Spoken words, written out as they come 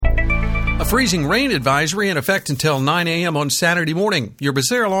freezing rain advisory in effect until 9 a.m. on Saturday morning. Your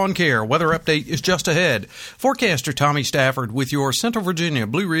Becerra Lawncare weather update is just ahead. Forecaster Tommy Stafford with your Central Virginia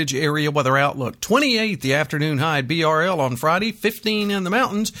Blue Ridge area weather outlook. 28 the afternoon high at BRL on Friday, 15 in the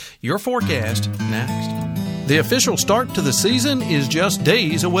mountains. Your forecast next. The official start to the season is just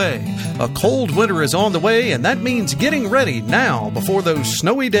days away. A cold winter is on the way, and that means getting ready now before those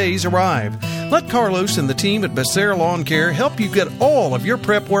snowy days arrive. Let Carlos and the team at Becerra Lawncare help you get all of your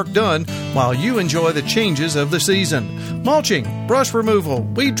prep work done while you enjoy the changes of the season. Mulching, brush removal,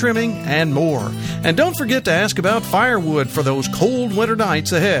 weed trimming, and more. And don't forget to ask about firewood for those cold winter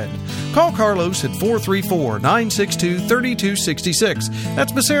nights ahead. Call Carlos at 434-962-3266.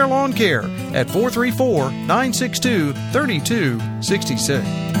 That's Becerra Lawncare at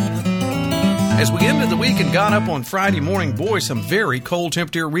 434-962-3266. As we ended the week and got up on Friday morning, boy, some very cold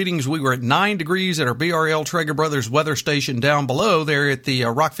temperature readings. We were at 9 degrees at our BRL Traeger Brothers weather station down below there at the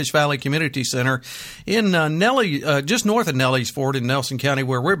Rockfish Valley Community Center in Nelly, just north of Nelly's Ford in Nelson County,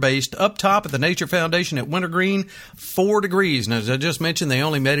 where we're based. Up top at the Nature Foundation at Wintergreen, 4 degrees. And as I just mentioned, they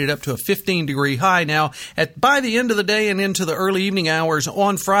only made it up to a 15-degree high. Now, by the end of the day and into the early evening hours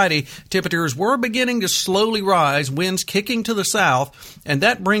on Friday, temperatures were beginning to slowly rise, winds kicking to the south, and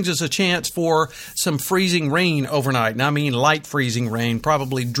that brings us a chance for some freezing rain overnight. And I mean light freezing rain,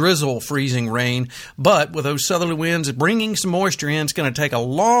 probably drizzle freezing rain. But with those southerly winds bringing some moisture in, it's going to take a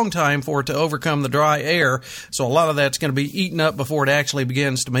long time for it to overcome the dry air. So a lot of that's going to be eaten up before it actually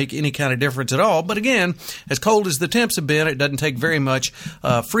begins to make any kind of difference at all. But again, as cold as the temps have been, it doesn't take very much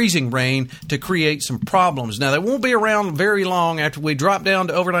freezing rain to create some problems. Now, they won't be around very long after we drop down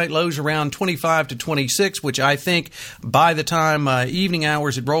to overnight lows around 25 to 26, which I think by the time evening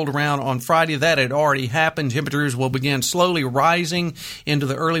hours had rolled around on Friday, that had already happened. Temperatures will begin slowly rising into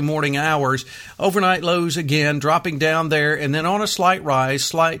the early morning hours. Overnight lows again dropping down there, and then on a slight rise,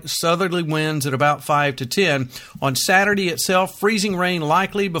 slight southerly winds at about 5 to 10. On Saturday itself, freezing rain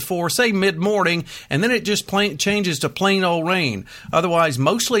likely before, say, mid-morning, and then it just changes to plain old rain. Otherwise,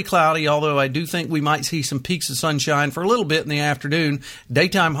 mostly cloudy, although I do think we might see some peaks of sunshine for a little bit in the afternoon.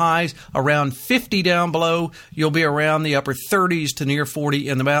 Daytime highs around 50 down below. You'll be around the upper 30s to near 40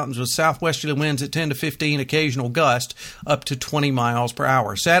 in the mountains with southwesterly winds at 10 to 15, occasional gust up to 20 miles per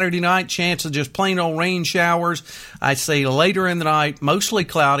hour. Saturday night, chance of just plain old rain showers. I'd say later in the night, mostly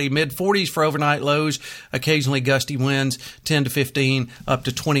cloudy, mid-40s for overnight lows, occasionally gusty winds, 10 to 15, up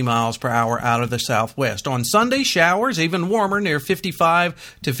to 20 miles per hour out of the southwest. On Sunday, showers, even warmer, near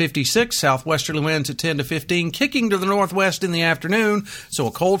 55 to 56, southwesterly winds at 10 to 15, kicking to the northwest in the afternoon, so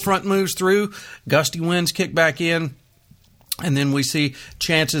a cold front moves through, gusty winds kick back in, and then we see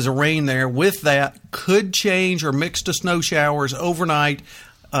chances of rain there. With that, could change or mix to snow showers overnight.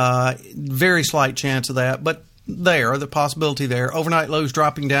 Very slight chance of that, but the possibility there. Overnight lows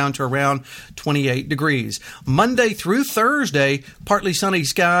dropping down to around 28 degrees. Monday through Thursday, partly sunny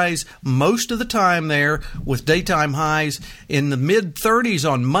skies most of the time there with daytime highs in the mid-30s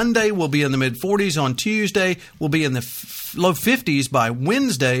on Monday. We'll be in the mid-40s on Tuesday. We'll be in the low 50s by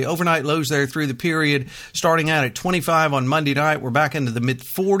Wednesday. Overnight lows there through the period starting out at 25 on Monday night. We're back into the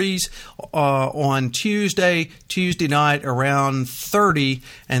mid-40s on Tuesday. Tuesday night around 30,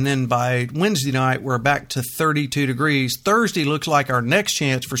 and then by Wednesday night we're back to 32 degrees. Thursday looks like our next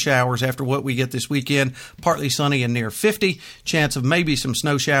chance for showers after what we get this weekend. Partly sunny and near 50. Chance of maybe some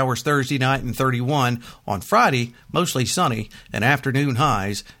snow showers Thursday night and 31. On Friday, mostly sunny and afternoon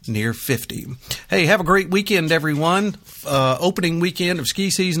highs near 50. Hey, have a great weekend, everyone. Opening weekend of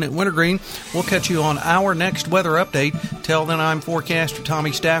ski season at Wintergreen. We'll catch you on our next weather update. Till then, I'm forecaster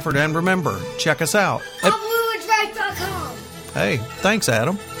Tommy Stafford, and remember, check us out at BlueRidgeRace.com. Hey, thanks,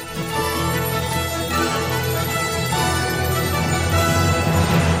 Adam.